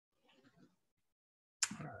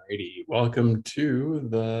Alrighty, welcome to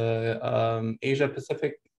the Asia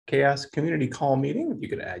Pacific CHAOSS Community Call meeting. If you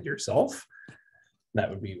could add yourself, that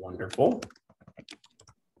would be wonderful.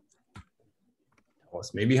 Tell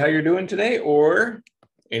us maybe how you're doing today or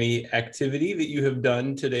any activity that you have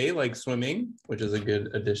done today, like swimming, which is a good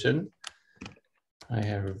addition.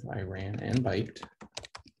 I ran and biked.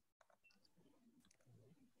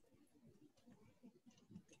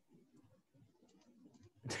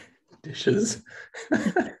 Dishes.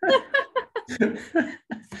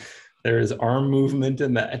 There is arm movement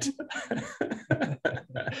in that.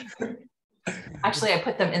 Actually, I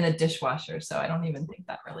put them in the dishwasher, so I don't even think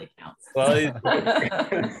that really counts. Well,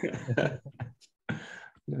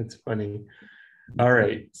 that's funny. All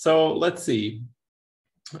right, so let's see.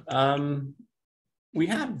 We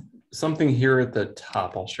have something here at the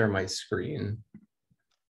top. I'll share my screen.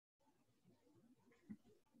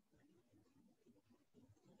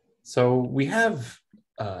 So we have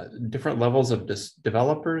different levels of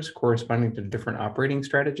developers corresponding to different operating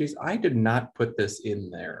strategies. I did not put this in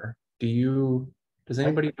there. Does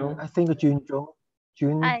anybody know? I think June.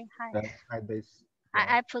 Hi. This.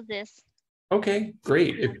 I put this. Okay,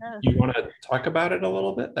 great. If you want to talk about it a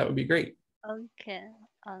little bit, that would be great. Okay.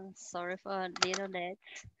 Sorry for a little late.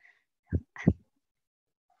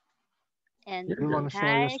 And You want to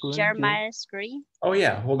share your screen, share my screen? Oh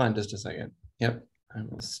yeah, hold on just a second. Yep, I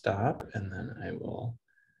will stop and then I will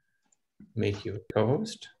make you a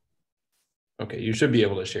co-host. Okay, you should be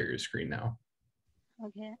able to share your screen now.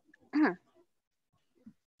 Okay.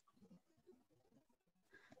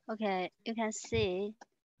 Okay, you can see.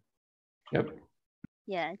 Yep.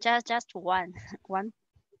 Yeah, just one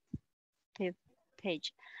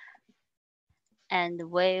page. And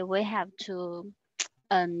we have to,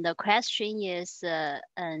 the question is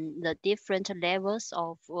the different levels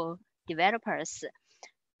of developers.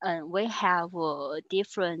 We have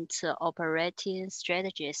different operating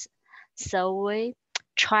strategies. So we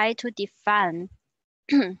try to define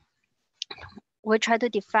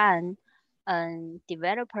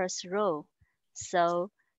developer's role.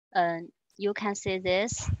 So you can see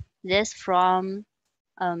this from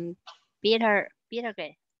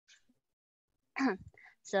Bittergate.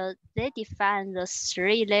 So they define the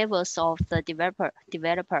 3 levels of the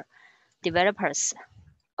developers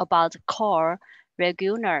about core,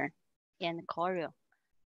 regular, and choreo.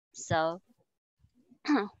 So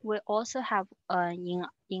we also have in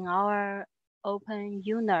our open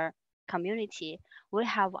user community, we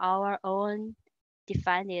have our own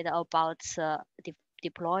defined about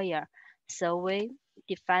deployer. So we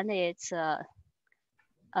defined it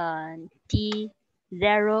D0,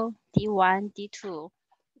 D1, D2,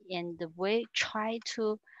 and we try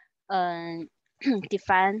to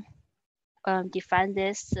define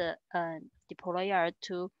this deployer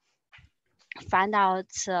to find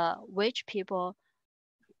out which people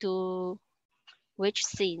do which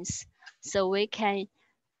things, so we can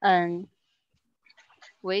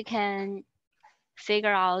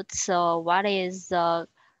figure out what is the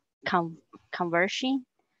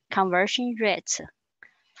conversion rate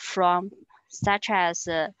from, such as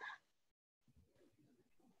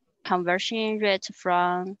conversion rate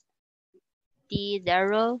from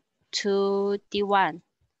D0 to D1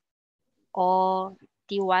 or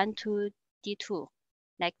D1 to D2,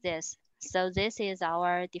 like this. So this is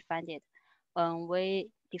our defined. We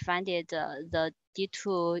defined the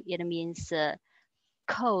D2, it means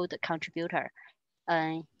code contributor.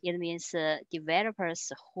 It means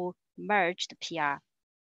developers who merged PR.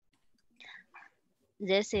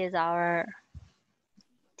 This is our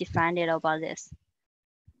defined about this.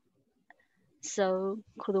 So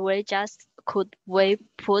could we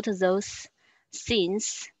put those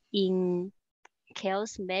things in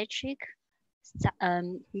CHAOSS metric?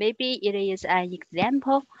 Maybe it is an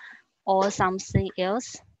example or something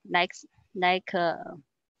else like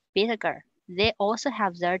Bittergate. They also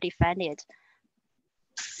have their defined.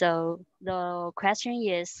 So the question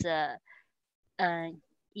is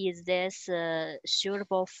this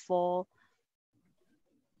suitable for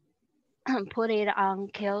put it on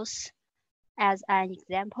CHAOSS as an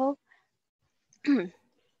example?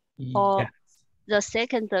 Or Yes. the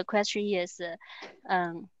second question is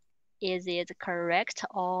it correct,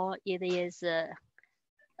 or it is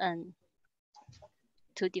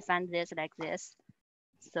to define this like this?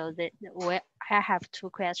 So I have 2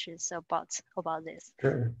 questions about this.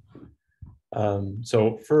 Sure.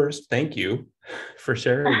 So first, thank you for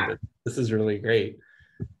sharing this. This is really great.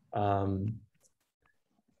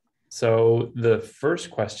 So the first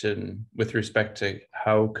question with respect to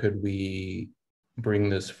how could we bring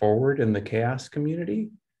this forward in the CHAOSS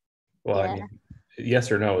community? Well, Yeah. I mean,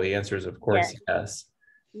 yes or no, the answer is of course yes.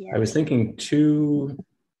 Yeah. I was thinking two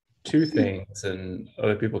things, and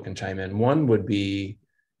other people can chime in. One would be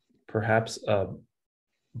perhaps a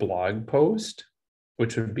blog post,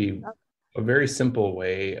 which would be a very simple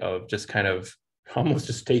way of just kind of almost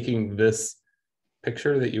just taking this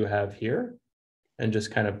picture that you have here and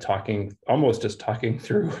just kind of almost just talking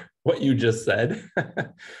through what you just said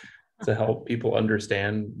to help people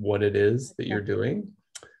understand what it is that you're doing.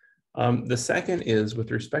 The second is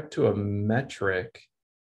with respect to a metric.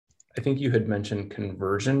 I think you had mentioned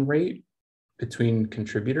conversion rate between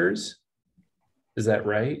contributors. Is that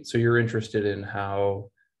right? So you're interested in how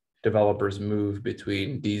developers move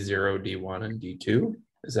between D0, D1, and D2.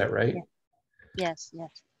 Is that right? Yes.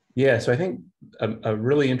 Yeah, so I think a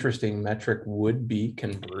really interesting metric would be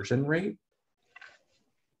conversion rate.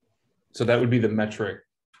 So that would be the metric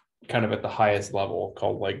kind of at the highest level,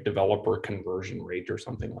 called like developer conversion rate or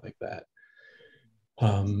something like that.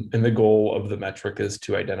 And the goal of the metric is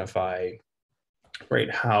to identify,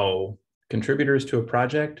 right, how contributors to a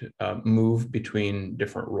project move between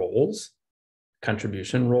different roles,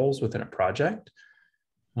 contribution roles within a project.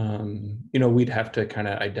 We'd have to kind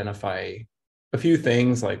of identify a few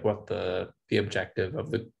things, like what the objective of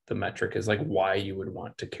the metric is, like why you would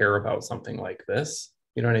want to care about something like this.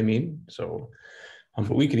 You know what I mean? So,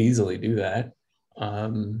 but we could easily do that.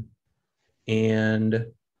 And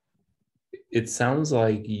it sounds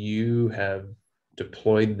like you have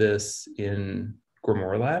deployed this in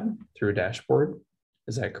Grimoire Lab through a dashboard.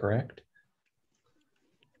 Is that correct?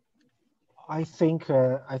 I think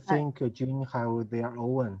June have their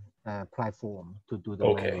own platform to do the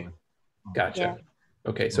Okay, manual. gotcha. Yeah.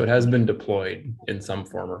 Okay, so it has been deployed in some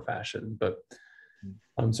form or fashion, but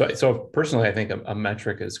so personally, I think a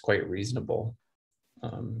metric is quite reasonable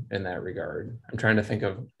in that regard. I'm trying to think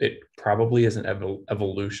of it. Probably is an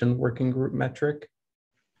evolution working group metric.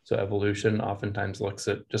 So evolution oftentimes looks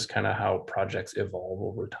at just kind of how projects evolve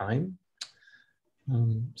over time.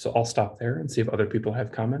 So I'll stop there and see if other people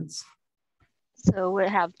have comments. So we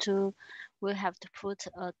have to put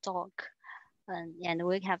a doc, and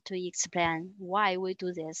we have to explain why we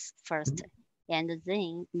do this first, and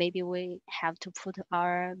then maybe we have to put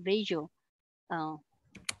our visual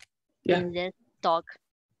in this doc.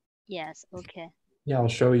 Yes. Okay. Yeah, I'll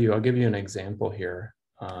show you. I'll give you an example here.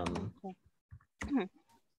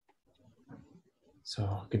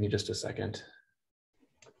 So give me just a second.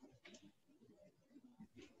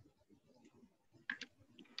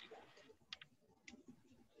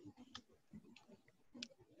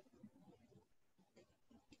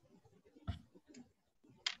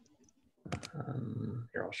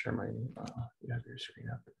 Here, I'll share my, you have your screen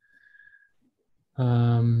up.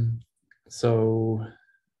 So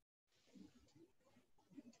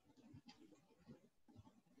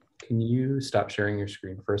can you stop sharing your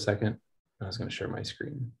screen for a second? I was going to share my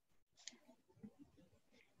screen.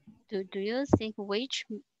 Do you think which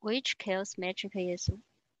CHAOSS metric is?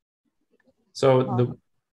 So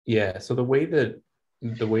so the way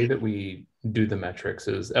that we do the metrics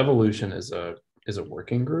is evolution is a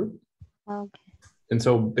working group. Okay. And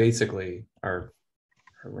so basically our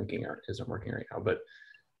linking isn't working right now, but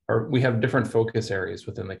we have different focus areas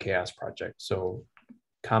within the CHAOSS project. So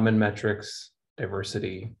common metrics,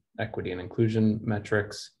 diversity, equity and inclusion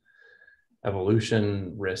metrics,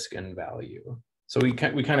 evolution, risk, and value. So we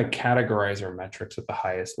kind of categorize our metrics at the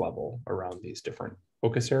highest level around these different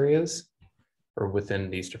focus areas or within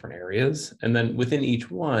these different areas. And then within each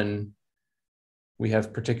one, we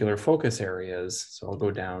have particular focus areas. So I'll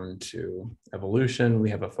go down to evolution.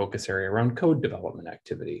 We have a focus area around code development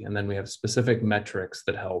activity. And then we have specific metrics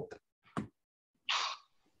that help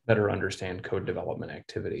better understand code development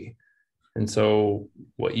activity. And so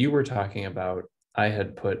what you were talking about, I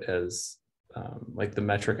had put as like the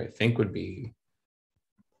metric I think would be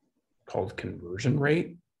called conversion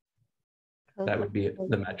rate. That would be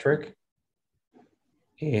the metric.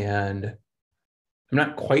 And I'm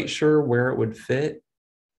not quite sure where it would fit.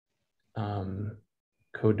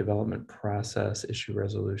 Code development process, issue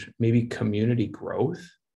resolution, maybe community growth,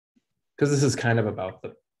 because this is kind of about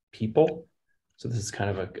the people. So this is kind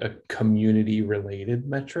of a community related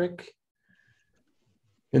metric.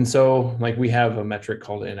 And so like we have a metric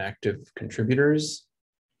called inactive contributors.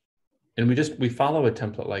 And we follow a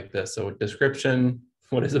template like this. So description,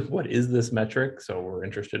 what is this metric? So we're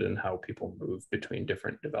interested in how people move between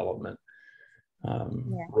different development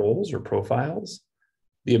roles or profiles.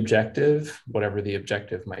 The objective, whatever the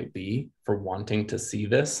objective might be for wanting to see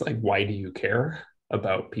this, like why do you care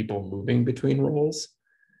about people moving between roles?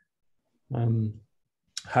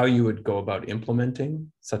 How you would go about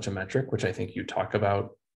implementing such a metric, which I think you talk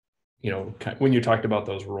about when you talked about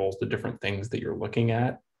those roles, the different things that you're looking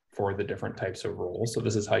at for the different types of roles. So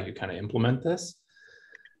this is how you kind of implement this.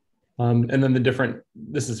 And then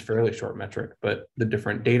this is fairly short metric, but the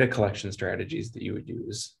different data collection strategies that you would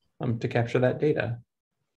use to capture that data.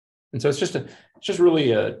 And so it's just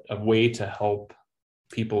really a way to help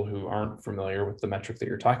people who aren't familiar with the metric that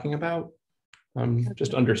you're talking about,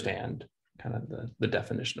 just understand kind of the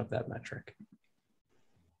definition of that metric.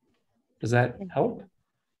 Does that help?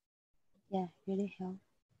 Yeah, really help.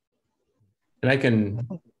 And I can.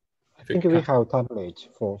 I think we have a template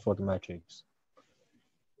for the metrics.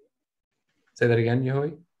 Say that again,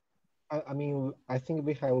 Yohei? I mean, I think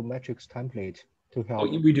we have a metrics template to help.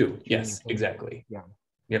 Oh, we do. Yes, exactly. Yeah.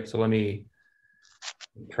 Yep. So let me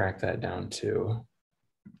track that down too.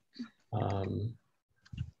 Oh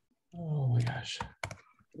my gosh.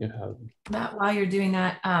 Yeah. Matt, while you're doing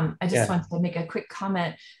that, I just wanted to make a quick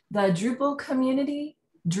comment. The Drupal community,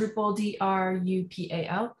 Drupal,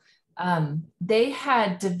 D-R-U-P-A-L, they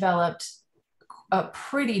had developed a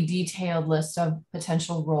pretty detailed list of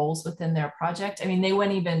potential roles within their project. I mean, they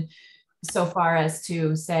went even so far as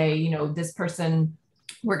to say, this person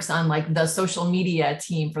works on like the social media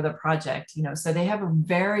team for the project, so they have a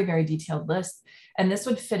very, very detailed list. And this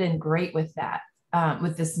would fit in great with that,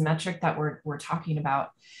 with this metric that we're talking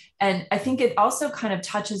about. And I think it also kind of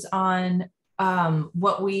touches on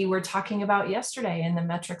what we were talking about yesterday in the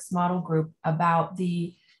metrics model group about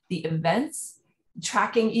the events,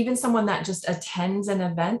 tracking even someone that just attends an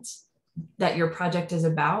event that your project is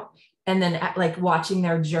about, and then like watching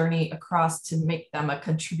their journey across to make them a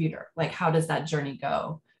contributor. Like, how does that journey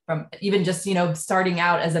go from even just, starting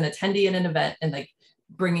out as an attendee in an event and like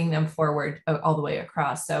bringing them forward all the way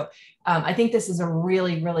across. So I think this is a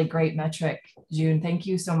really, really great metric. June, thank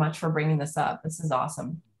you so much for bringing this up. This is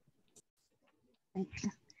awesome.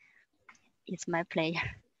 It's my pleasure.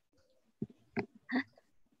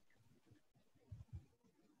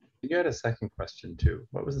 You had a second question too.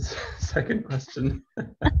 What was the second question?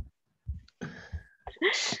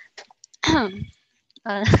 You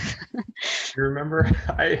remember?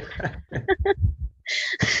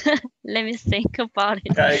 Let me think about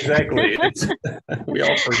it. Yeah, exactly. We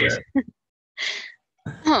all forget.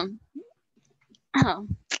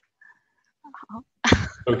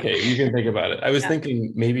 Okay, you can think about it. I was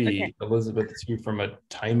thinking maybe, Elizabeth, too, from a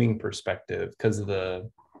timing perspective, because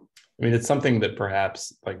it's something that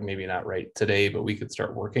perhaps like maybe not right today, but we could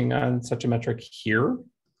start working on such a metric here.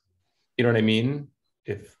 You know what I mean?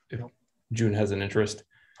 If June has an interest.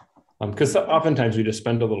 Because oftentimes we just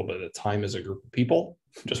spend a little bit of time as a group of people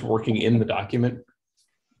just working in the document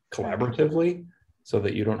collaboratively so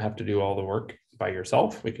that you don't have to do all the work by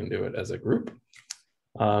yourself. We can do it as a group.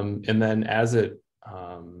 And then as it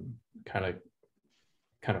kind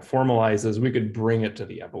of formalizes, we could bring it to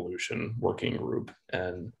the evolution working group.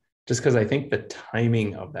 And just because I think the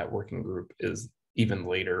timing of that working group is even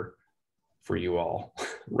later for you all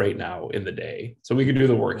right now in the day. So we could do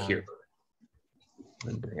the work here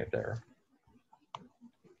and bring it there.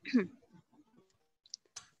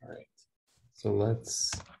 All right, so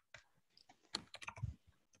let's.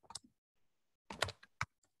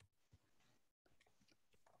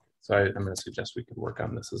 So I'm going to suggest we could work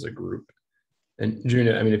on this as a group. And June,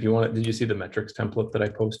 if you want, did you see the metrics template that I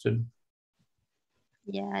posted?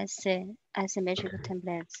 Yeah, I see metric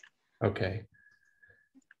templates. Okay.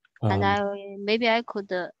 And maybe I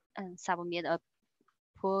could submit a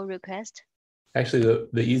pull request. Actually,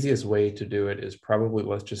 the easiest way to do it is probably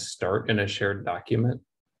let's just start in a shared document.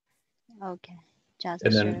 Okay, just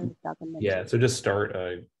and share then, document. Yeah, so just start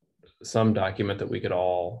some document that we could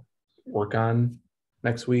all work on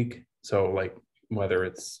next week. So like whether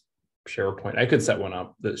it's SharePoint, I could set one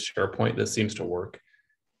up that's SharePoint. This seems to work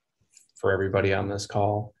for everybody on this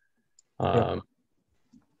call.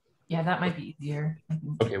 Yeah, that might be easier.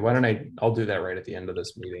 Okay, I'll do that right at the end of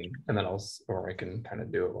this meeting, and then I can kind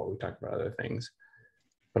of do it while we talk about other things.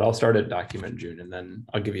 But I'll start at document June, and then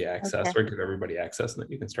I'll give you access or give everybody access, and then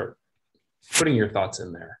you can start putting your thoughts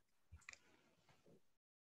in there.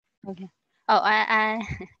 Okay. Oh, I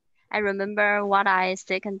remember what I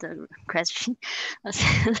second question. The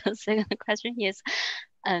second question is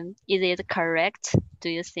it correct? Do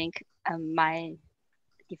you think my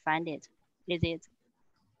defined it? Is it?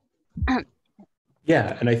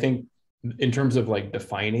 Yeah, and I think in terms of like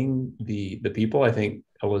defining the people, I think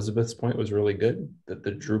Elizabeth's point was really good, that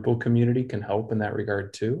the Drupal community can help in that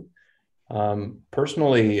regard too.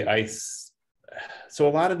 Personally, so a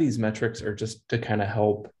lot of these metrics are just to kind of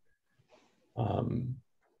help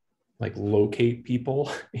like locate people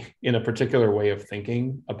in a particular way of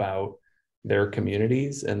thinking about their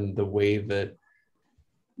communities and the way that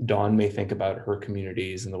Dawn may think about her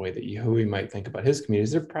communities and the way that Yehui might think about his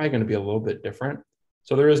communities, they're probably going to be a little bit different.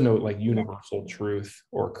 So there is no like universal truth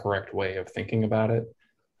or correct way of thinking about it.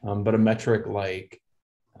 But a metric like,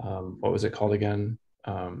 what was it called again?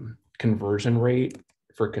 Conversion rate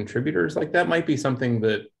for contributors, like that might be something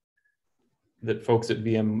that folks at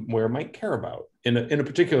VMware might care about in a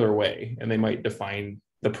particular way, and they might define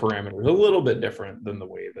the parameters a little bit different than the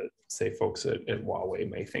way that, say, folks at Huawei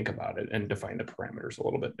may think about it and define the parameters a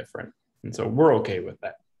little bit different. And so we're okay with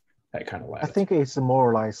that kind of latitude. I think it's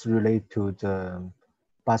more or less related to the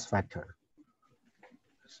bus factor.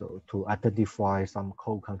 So to identify some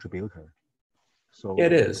co-contributor. So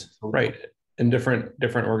it is, right. And different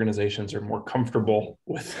organizations are more comfortable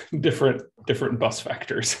with different bus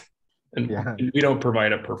factors. And yeah. we don't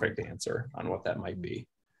provide a perfect answer on what that might be.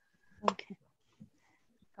 Okay,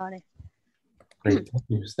 got it. Great,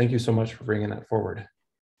 thank you so much for bringing that forward.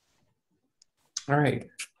 All right,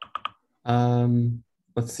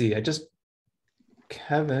 let's see,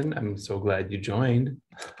 Kevin, I'm so glad you joined,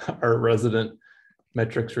 our resident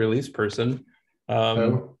metrics release person.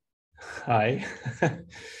 Hi.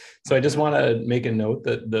 So I just want to make a note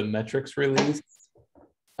that the metrics release,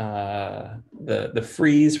 the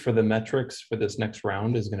freeze for the metrics for this next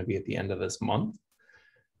round is going to be at the end of this month.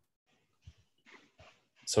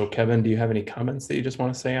 So Kevin, do you have any comments that you just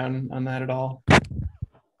want to say on that at all?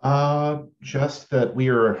 Just that we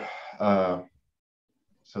are, so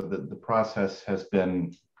the process has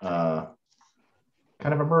been kind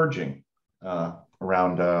of emerging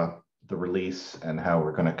around the release and how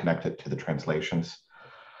we're going to connect it to the translations.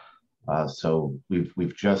 So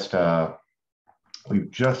we've just kind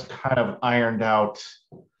of ironed out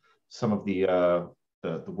some of the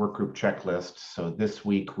work group checklist. So this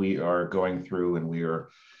week we are going through and we are,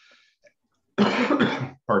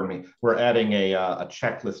 pardon me, we're adding a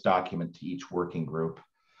checklist document to each working group.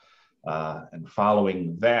 And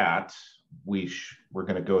following that, we're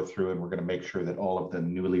going to go through and we're going to make sure that all of the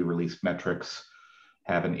newly released metrics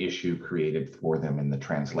have an issue created for them in the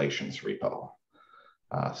translations repo.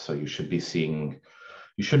 So you should be seeing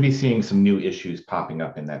some new issues popping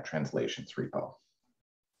up in that translations repo.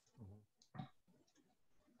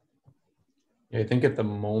 I think at the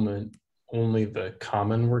moment, only the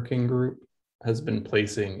common working group has been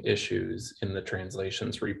placing issues in the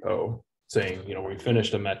translations repo saying, you know, we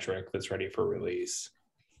finished a metric that's ready for release.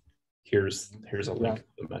 Here's a link to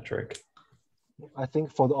the metric. I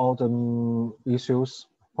think for all the issues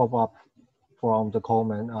pop up from the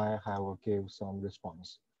comment, I have give some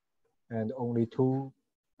response. And only 2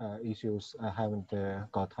 issues I haven't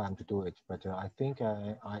got time to do it, but I think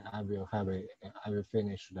I will have it. I will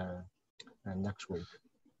finish the next week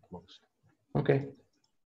most. Okay.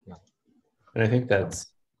 Yeah. And I think that's,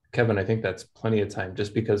 Kevin, I think that's plenty of time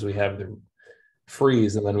just because we have the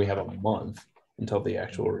freeze and then we have a month until the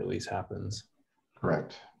actual release happens.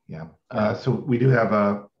 Correct. Yeah. So we do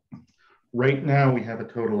have right now we have a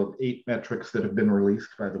total of 8 metrics that have been released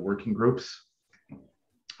by the working groups.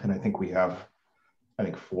 And I think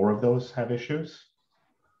 4 of those have issues.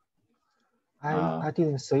 I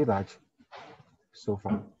didn't say that so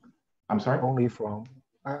far. I'm sorry? Only from,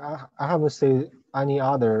 I haven't seen any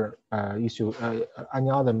other issue, any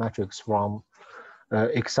other metrics from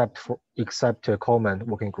except comment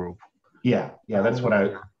working group. Yeah, that's what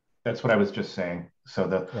I was just saying. So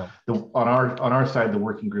on our side, the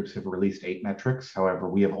working groups have released 8 metrics. However,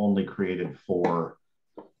 we have only created 4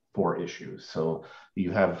 issues. So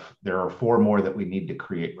there are 4 more that we need to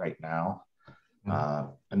create right now.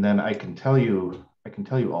 And then I can tell you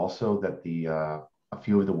also that a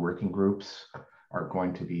few of the working groups are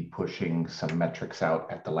going to be pushing some metrics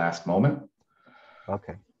out at the last moment.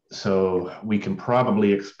 Okay. So we can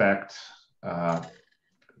probably expect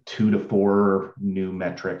 2 to 4 new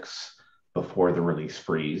metrics before the release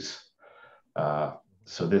freeze.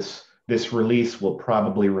 So this release will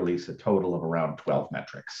probably release a total of around 12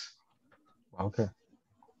 metrics. Okay.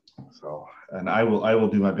 So, and I will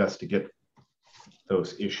do my best to get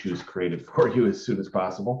those issues created for you as soon as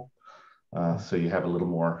possible. So you have a little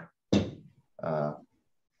more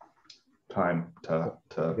time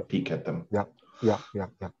to peek at them. Yeah.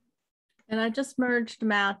 And I just merged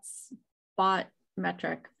Matt's bot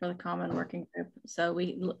metric for the common working group. So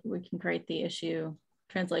we can create the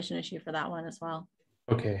translation issue for that one as well.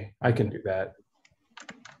 Okay, I can do that.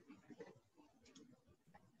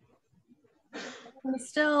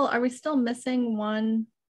 Are we still missing one?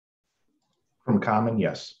 From common,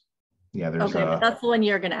 yes. Yeah, there's okay, but that's the one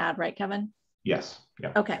you're going to add, right, Kevin? Yes.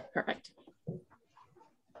 Yeah. Okay, perfect.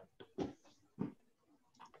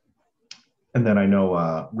 And then I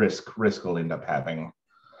know risk will end up having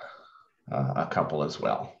a couple as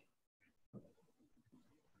well.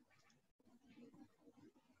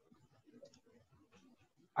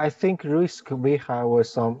 I think risk we have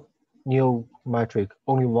some new metric,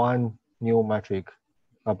 only one new metric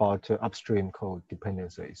about upstream code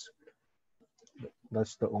dependencies.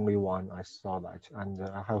 That's the only one I saw that, and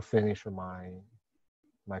I have finished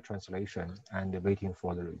my translation and waiting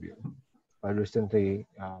for the review. But recently,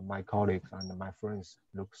 my colleagues and my friends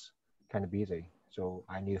looks kind of busy, so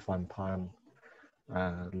I need find time,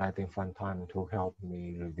 let them find time to help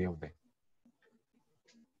me review them.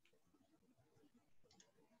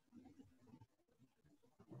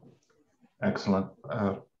 Excellent.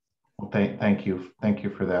 Well, thank you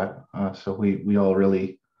for that. So we all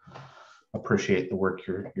really appreciate the work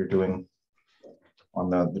you're doing on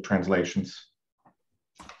the translations.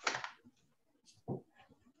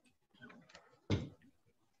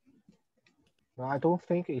 I don't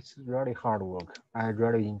think it's really hard work. I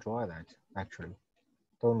really enjoy that, actually.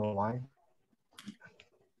 Don't know why.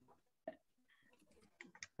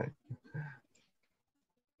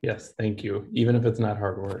 Yes, thank you. Even if it's not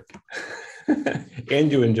hard work.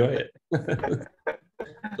 And you enjoy it.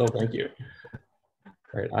 So thank you.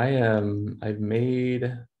 All right, I've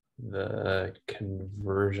made the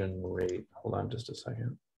conversion rate. Hold on just a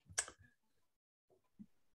second.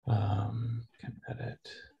 Can edit.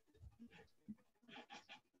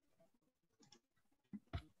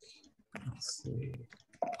 Let's see.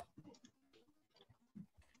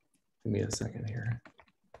 Give me a second here.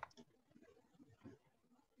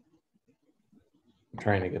 I'm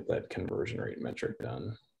trying to get that conversion rate metric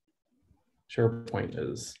done. SharePoint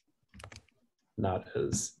is not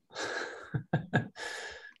as, I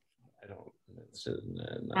don't, it's just,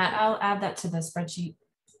 I'll add that to the spreadsheet.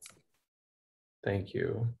 Thank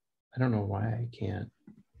you. I don't know why I can't.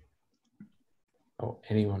 Oh,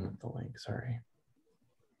 anyone with the link, sorry.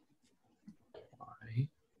 Apply,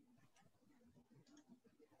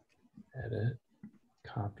 edit,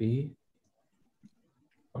 copy.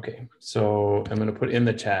 Okay, so I'm gonna put in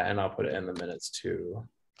the chat and I'll put it in the minutes too.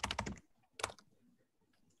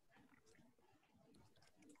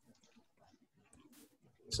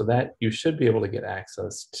 So that you should be able to get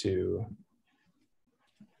access to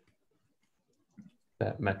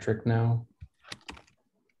that metric now.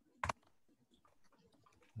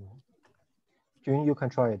 June, you can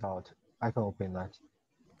try it out. I can open that.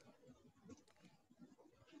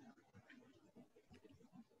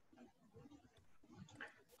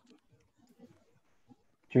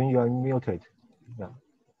 June, you are muted. Yeah.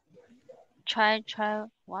 Try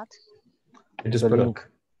what? I just the put link.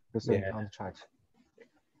 a, yeah. On the chat.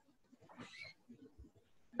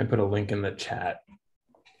 I put a link in the chat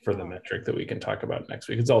for the metric that we can talk about next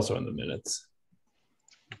week. It's also in the minutes.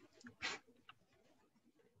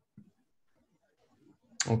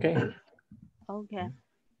 Okay. Okay.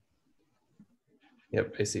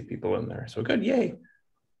 Yep, I see people in there. So good, yay.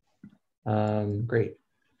 Great.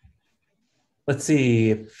 Let's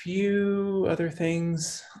see, a few other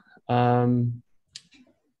things.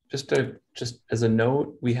 Just as a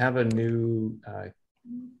note, we have a new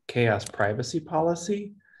CHAOSS privacy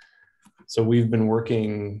policy. So we've been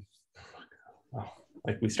working,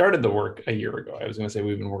 like we started the work a year ago. I was going to say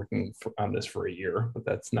we've been working on this for a year, but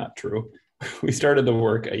that's not true. We started the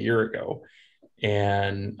work a year ago.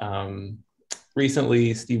 And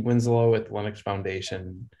recently, Steve Winslow at the Linux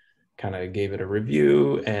Foundation kind of gave it a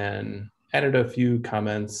review and added a few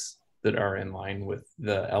comments that are in line with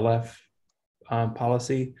the LF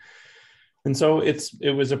policy. And so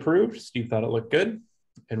it was approved. Steve thought it looked good.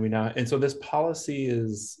 And so this policy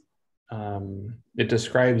is, it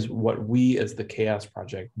describes what we as the CHAOSS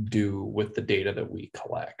project do with the data that we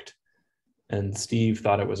collect. And Steve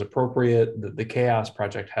thought it was appropriate that the CHAOSS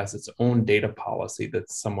project has its own data policy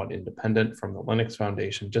that's somewhat independent from the Linux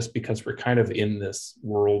Foundation, just because we're kind of in this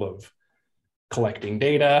world of collecting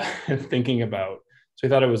data and thinking about. So I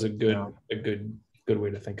thought it was a good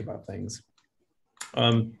way to think about things.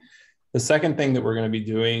 The second thing that we're going to be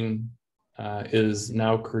doing is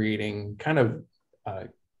now creating kind of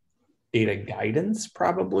data guidance,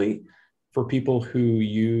 probably, for people who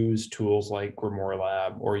use tools like Grimoire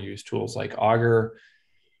Lab or use tools like Augur.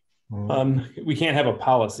 We can't have a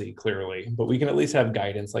policy, clearly, but we can at least have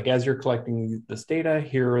guidance. Like, as you're collecting this data,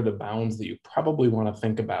 here are the bounds that you probably want to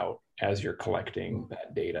think about as you're collecting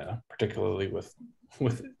that data, particularly with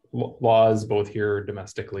laws both here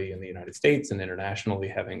domestically in the United States and internationally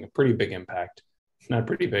having a pretty big impact. Not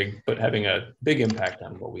pretty big, but having a big impact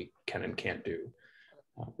on what we can and can't do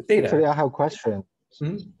with data. Actually, I have a question,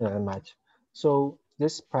 Matt. So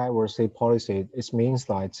this privacy policy, it means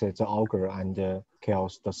that the Augur and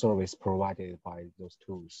CHAOSS, the service provided by those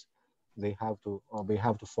tools, they have to, or we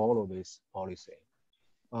have to follow this policy.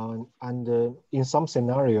 And in some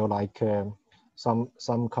scenario, like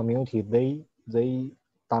some community, they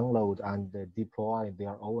download and deploy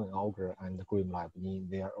their own Augur and Grimlab in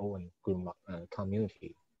their own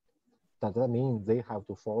community. Does that mean they have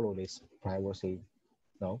to follow this privacy?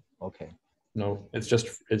 No? Okay. No, it's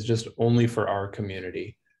just only for our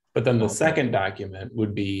community. But then the second document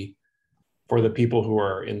would be for the people who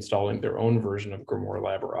are installing their own version of Grimoire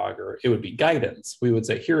Lab or Augur. It would be guidance. We would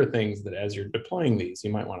say, here are things that as you're deploying these,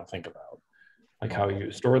 you might want to think about, like how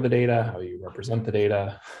you store the data, how you represent the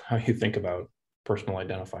data, how you think about personal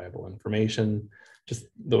identifiable information, just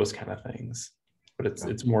those kind of things. But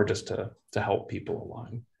it's more just to help people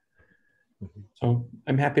along. So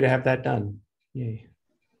I'm happy to have that done. Yay.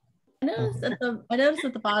 I noticed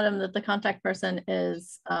at the bottom that the contact person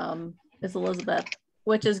is Elizabeth,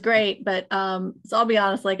 which is great. But so I'll be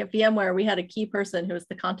honest, like at VMware, we had a key person who was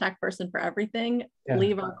the contact person for everything,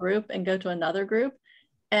 leave our group and go to another group.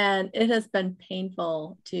 And it has been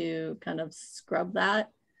painful to kind of scrub that.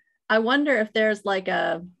 I wonder if there's like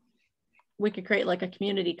we could create like a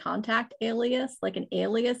community contact alias, like an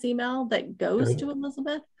alias email that goes to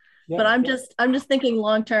Elizabeth. Yeah, but I'm just thinking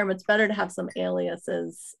long term, it's better to have some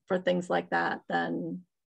aliases for things like that than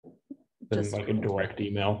just like a direct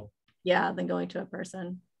email. Yeah, than going to a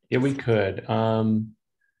person. Yeah, we could. Not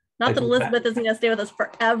that Elizabeth isn't going to stay with us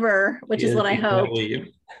forever, which is what I hope.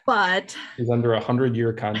 But he's under a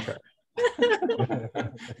 100-year contract.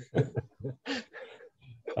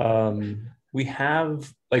 We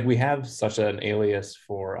have such an alias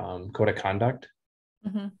for code of conduct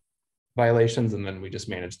violations, and then we just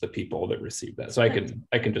manage the people that receive that. So I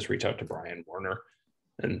can just reach out to Brian Warner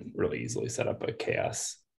and really easily set up a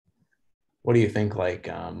CHAOSS. What do you think? Like,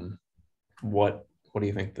 what do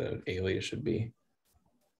you think the alias should be?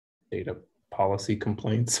 Data policy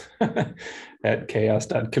complaints at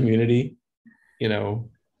chaos.community. You know,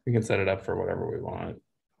 we can set it up for whatever we want.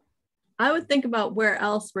 I would think about where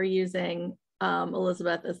else we're using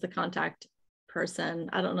Elizabeth as the contact person.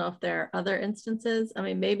 I don't know if there are other instances. I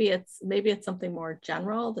mean, maybe it's something more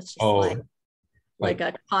general that's just like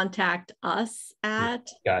a contact us at.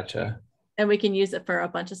 Gotcha. And we can use it for a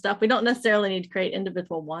bunch of stuff. We don't necessarily need to create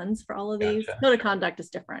individual ones for all of these. Code of conduct is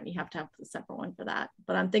different. You have to have a separate one for that.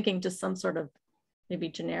 But I'm thinking just some sort of maybe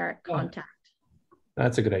generic contact.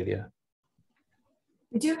 That's a good idea.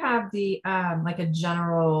 We do have the like a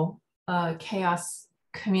general CHAOSS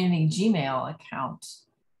community Gmail account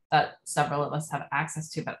that several of us have access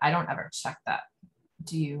to, but I don't ever check that.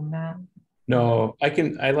 Do you, Matt? No,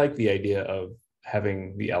 I like the idea of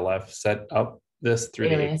having the LF set up this through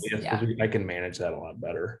the alias. Yeah. I can manage that a lot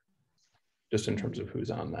better, just in terms of who's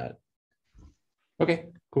on that. Okay,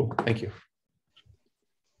 cool. Thank you.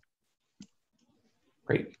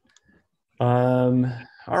 Great. All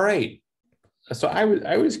right. So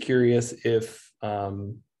I was curious if are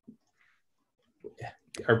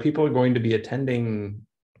people going to be attending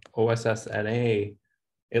OSSNA?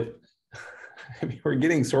 I mean, we're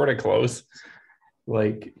getting sort of close.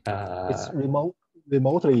 Like it's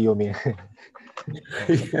remotely, you mean?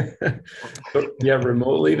 Yeah,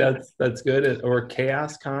 remotely, that's good. Or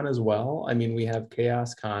CHAOSScon as well. I mean, we have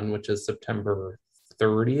CHAOSScon, which is September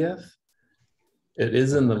 30th. It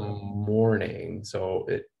is in the morning, so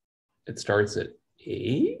it starts at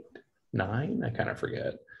 8, 9. I kind of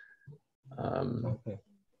forget.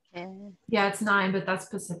 Yeah, it's 9, but that's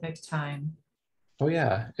Pacific time. Oh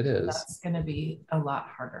yeah, it is. That's going to be a lot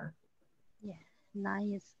harder. Yeah,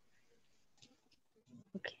 9 is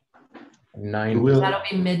okay. 9. That'll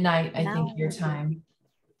be midnight, I think, your time.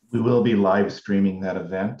 We will be live streaming that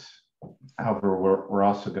event. However, we're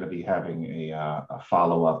also going to be having a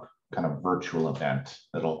follow-up kind of virtual event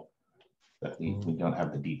that we don't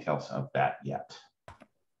have the details of that yet.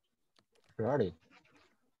 Ready.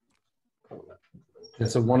 And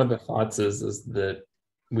so one of the thoughts is that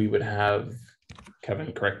we would have,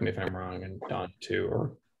 Kevin, correct me if I'm wrong, and Don too,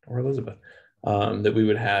 or Elizabeth, that we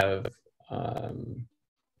would have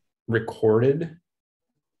recorded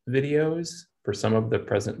videos for some of the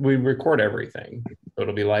present. We record everything, so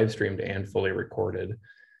it'll be live streamed and fully recorded.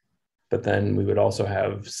 But then we would also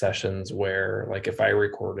have sessions where, like, if I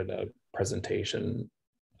recorded a presentation,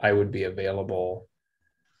 I would be available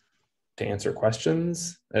to answer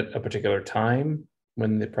questions at a particular time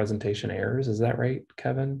when the presentation airs. Is that right,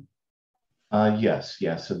 Kevin? Yes.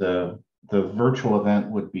 So the virtual event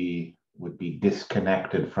would be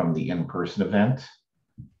disconnected from the in-person event,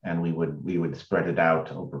 and we would spread it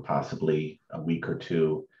out over possibly a week or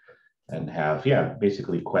two, and have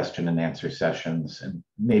basically question and answer sessions, and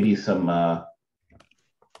maybe some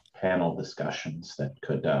panel discussions that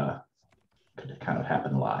could could kind of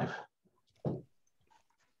happen live.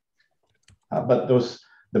 But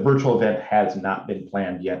the virtual event has not been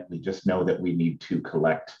planned yet. We just know that we need to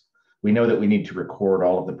collect. We know that we need to record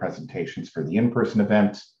all of the presentations for the in-person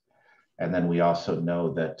event. And then we also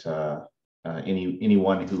know that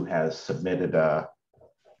anyone who has submitted a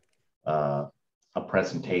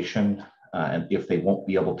presentation, and if they won't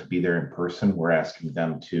be able to be there in person, we're asking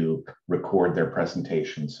them to record their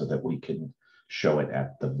presentation so that we can show it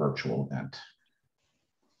at the virtual event.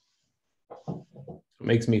 It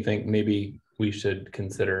makes me think maybe we should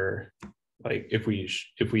consider, like, if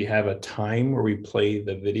we have a time where we play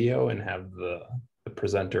the video and have the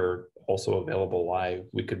presenter also available live,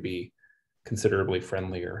 we could be considerably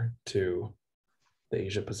friendlier to the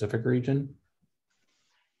Asia Pacific region.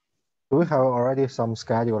 Do we have already some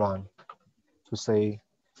schedule on to say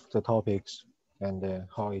the topics and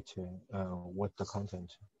how it, what the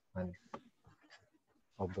content and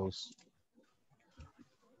of those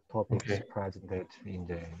topics presented in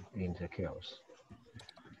the CHAOSS?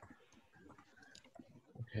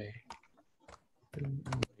 Okay, I'm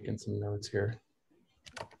making some notes here.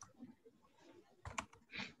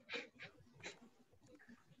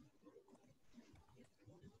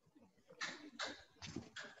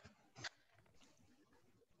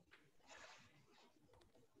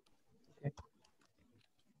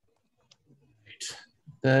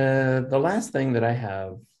 The last thing that I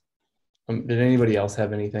have, did anybody else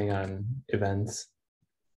have anything on events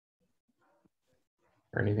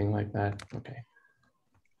or anything like that? Okay.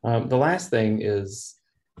 The last thing is,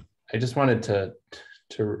 I just wanted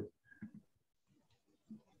to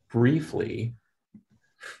briefly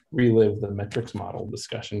relive the metrics model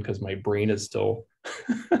discussion because my brain is still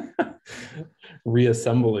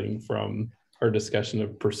reassembling from our discussion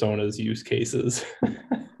of personas, use cases.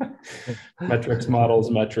 Metrics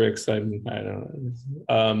models, metrics, I don't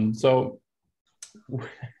know.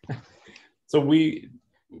 So we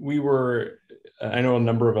were, I know a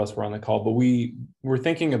number of us were on the call, but we were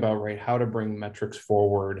thinking about, right, how to bring metrics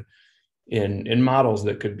forward in models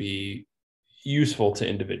that could be useful to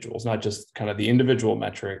individuals, not just kind of the individual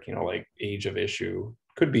metric, you know, like age of issue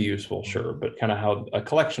could be useful, sure, but kind of how a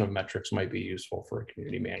collection of metrics might be useful for a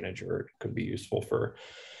community manager. It could be useful for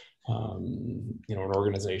you know, an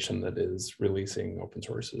organization that is releasing open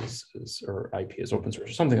sources or IP as open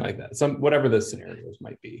source or something like that. Whatever the scenarios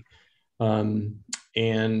might be. And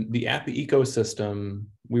the app ecosystem,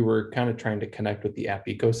 we were kind of trying to connect with the app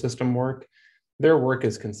ecosystem work. Their work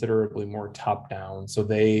is considerably more top down. So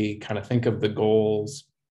they kind of think of the goals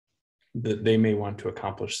that they may want to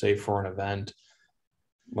accomplish, say for an event,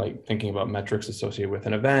 like thinking about metrics associated with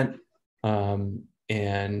an event.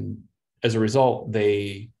 And as a result,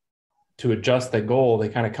 to adjust the goal, they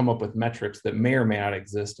kind of come up with metrics that may or may not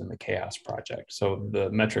exist in the CHAOSS project. So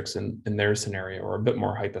the metrics in their scenario are a bit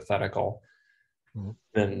more hypothetical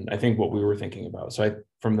than I think what we were thinking about. So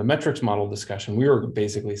from the metrics model discussion, we were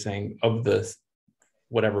basically saying of the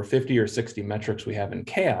whatever 50 or 60 metrics we have in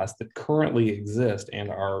CHAOSS that currently exist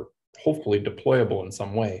and are hopefully deployable in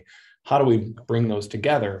some way, how do we bring those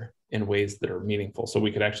together in ways that are meaningful? So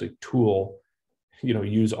we could actually tool, you know,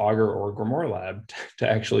 use Augur or Grimoire Lab to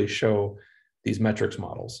actually show these metrics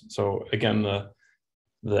models. So again,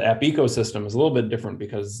 the app ecosystem is a little bit different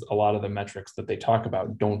because a lot of the metrics that they talk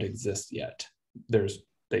about don't exist yet.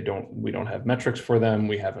 We don't have metrics for them.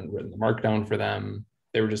 We haven't written the markdown for them.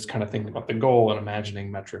 They were just kind of thinking about the goal and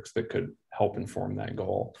imagining metrics that could help inform that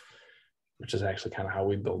goal, which is actually kind of how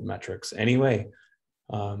we build metrics anyway.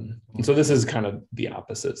 And so this is kind of the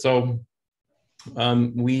opposite. So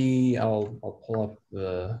I'll pull up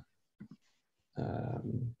the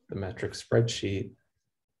metrics spreadsheet.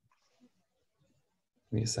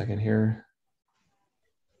 Give me a second here.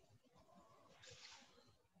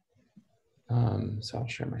 So I'll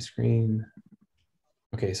share my screen.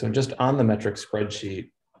 Okay, so just on the metrics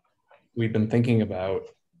spreadsheet, we're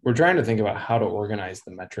trying to think about how to organize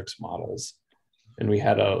the metrics models. And we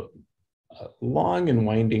had a long and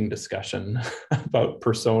winding discussion about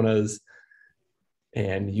personas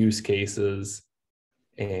and use cases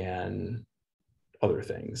and other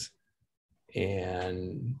things.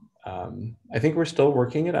 And I think we're still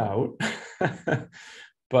working it out,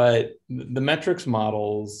 but the metrics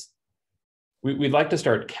models, we'd like to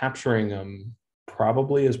start capturing them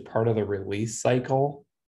probably as part of the release cycle.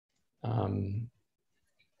 And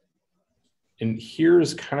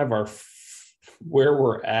here's kind of where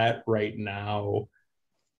we're at right now,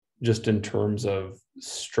 just in terms of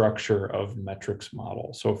structure of metrics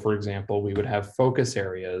model. So for example, we would have focus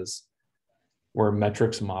areas where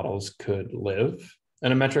metrics models could live.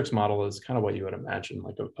 And a metrics model is kind of what you would imagine,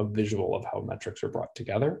 like a visual of how metrics are brought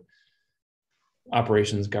together.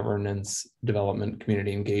 operations, governance, development,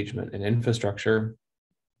 community engagement, and infrastructure.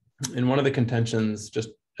 And one of the contentions, just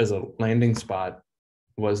as a landing spot,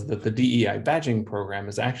 was that the DEI badging program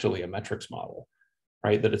is actually a metrics model,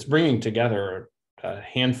 right? That it's bringing together a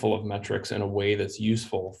handful of metrics in a way that's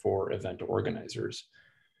useful for event organizers.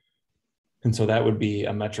 And so that would be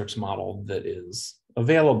a metrics model that is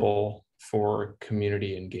available for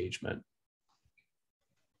community engagement.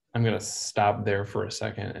 I'm going to stop there for a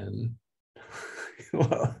second and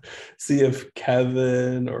see if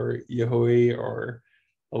Kevin or Yehui or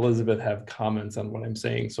Elizabeth have comments on what I'm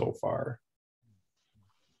saying so far.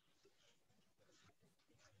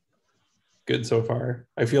 Good so far.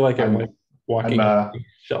 I feel like I'm like walking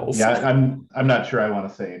shells. Yeah, I'm not sure I want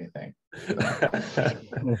to say anything.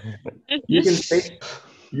 You can say,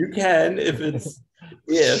 you can if it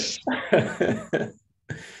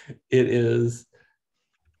is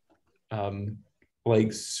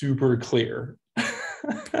like super clear.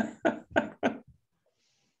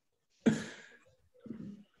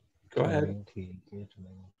 Go ahead.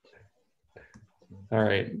 All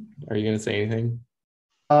right. Are you going to say anything?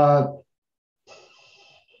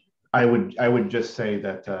 I would just say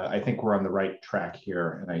that I think we're on the right track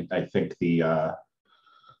here, and I think the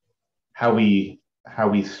how we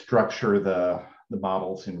structure the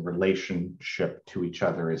models in relationship to each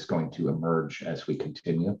other is going to emerge as we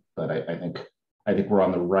continue. But I think we're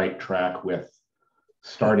on the right track with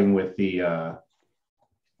starting with the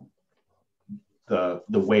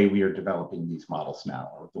way we are developing these models now,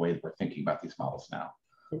 or the way that we're thinking about these models now.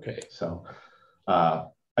 Okay. So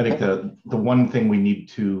I think the one thing we need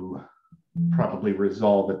to probably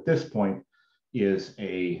resolve at this point is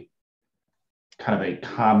a kind of a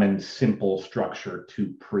common, simple structure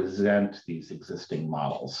to present these existing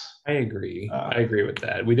models. I agree. I agree with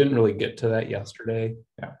that. We didn't really get to that yesterday.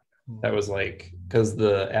 Yeah. That was like, because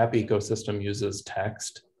the app ecosystem uses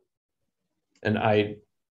text, and I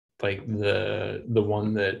like the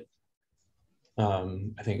one that I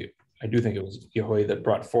do think it was Yehui that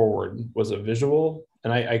brought forward was a visual,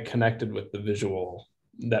 and I connected with the visual,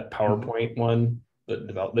 that PowerPoint one that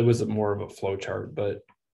developed. It was more of a flow chart, but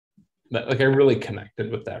that, like, I really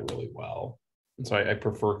connected with that really well, and so I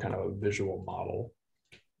prefer kind of a visual model.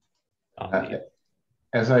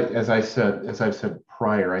 As I've said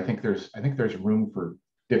prior, I think there's room for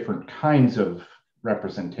different kinds of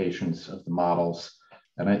representations of the models,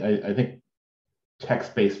 and I think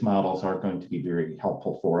text-based models are going to be very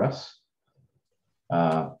helpful for us.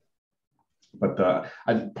 But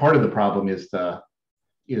part of the problem is the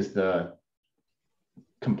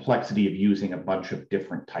complexity of using a bunch of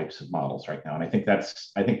different types of models right now, and I think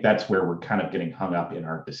that's where we're kind of getting hung up in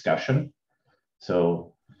our discussion.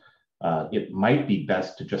 So it might be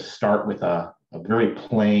best to just start with a very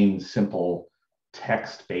plain, simple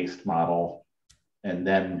text-based model, and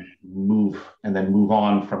then move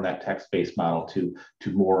on from that text-based model to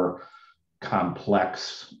more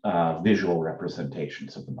complex visual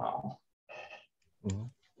representations of the model.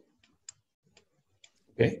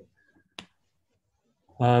 Okay.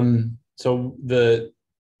 So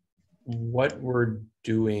what we're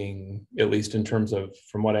doing, at least in terms of,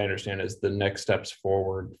 from what I understand, is the next steps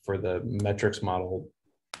forward for the metrics model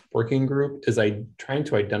working group is trying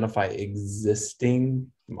to identify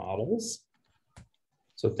existing models.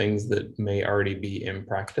 So things that may already be in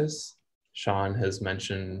practice. Sean has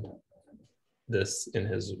mentioned this in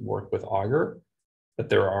his work with Augur, that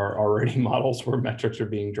there are already models where metrics are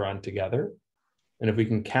being drawn together. And if we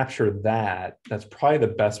can capture that, that's probably the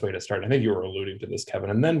best way to start. I think you were alluding to this,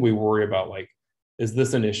 Kevin. And then we worry about, like, is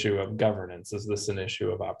this an issue of governance? Is this an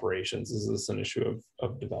issue of operations? Is this an issue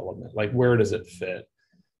of development? Like, where does it fit?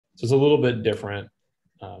 So it's a little bit different.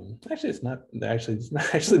 It's not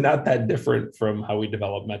that different from how we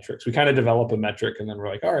develop metrics. We kind of develop a metric and then we're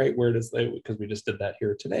like, all right, where does they, because we just did that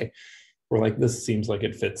here today. We're like, this seems like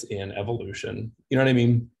it fits in evolution. You know what I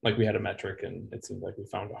mean? Like, we had a metric and it seemed like we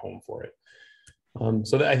found a home for it.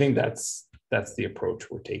 So I think that's the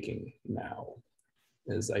approach we're taking now,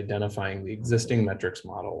 is identifying the existing metrics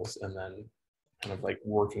models and then kind of like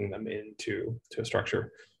working them into a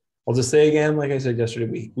structure. I'll just say again, like I said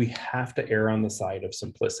yesterday, we have to err on the side of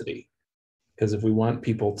simplicity, because if we want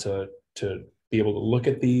people to be able to look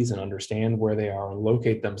at these and understand where they are and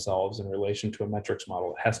locate themselves in relation to a metrics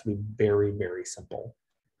model, it has to be very, very simple.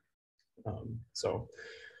 So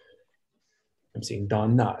I'm seeing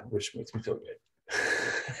Dawn nod, which makes me feel good.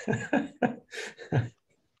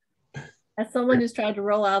 As someone who's tried to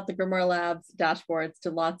roll out the Grimoire Labs dashboards to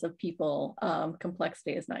lots of people,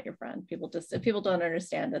 complexity is not your friend. If people don't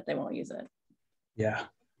understand it, they won't use it. Yeah.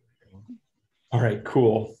 All right,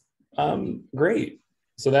 cool. Great.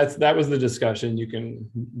 So that was the discussion.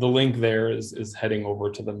 The link there is heading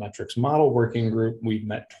over to the metrics model working group. We've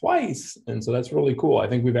met twice, and so that's really cool. I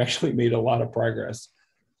think we've actually made a lot of progress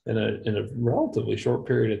in a relatively short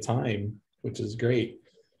period of time, which is great.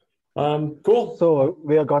 Cool. So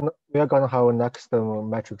we are gonna have a next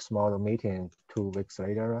metrics model meeting 2 weeks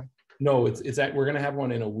later, right? No, we're gonna have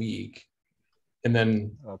one in a week, and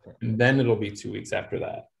then it'll be 2 weeks after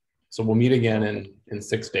that. So we'll meet again in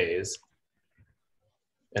 6 days.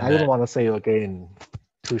 And I don't want to say you again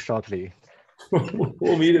too shortly.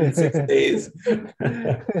 We'll meet in 6 days.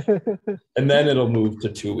 And then it'll move to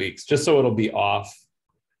 2 weeks, just so it'll be off.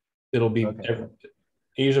 It'll be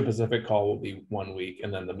Asia Pacific call will be 1 week,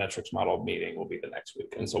 and then the metrics model meeting will be the next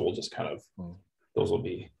week. And so we'll just kind of, those will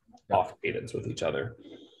be off cadence with each other.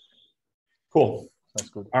 Cool. That's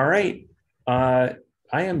good. All right. I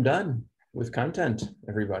am done with content,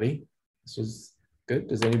 everybody. This was good.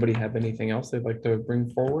 Does anybody have anything else they'd like to bring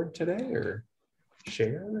forward today or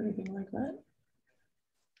share or anything like that?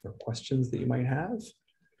 Or questions that you might have?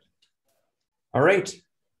 All right.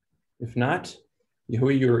 If not,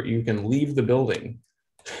 you can leave the building.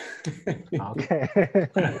 Okay.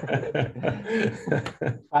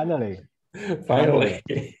 Finally.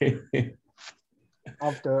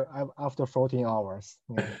 After 14 hours.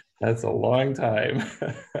 Yeah. That's a long time.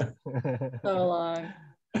 So long.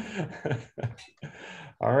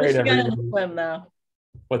 All right, everyone. Got in a swim though.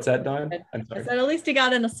 What's that, Dawn? I said at least he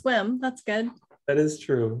got in a swim. That's good. That is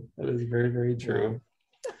true. That is very, very true.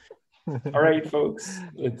 All right, folks.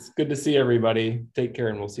 It's good to see everybody. Take care,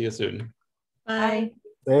 and we'll see you soon. Bye.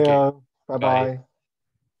 Yeah. Bye-bye.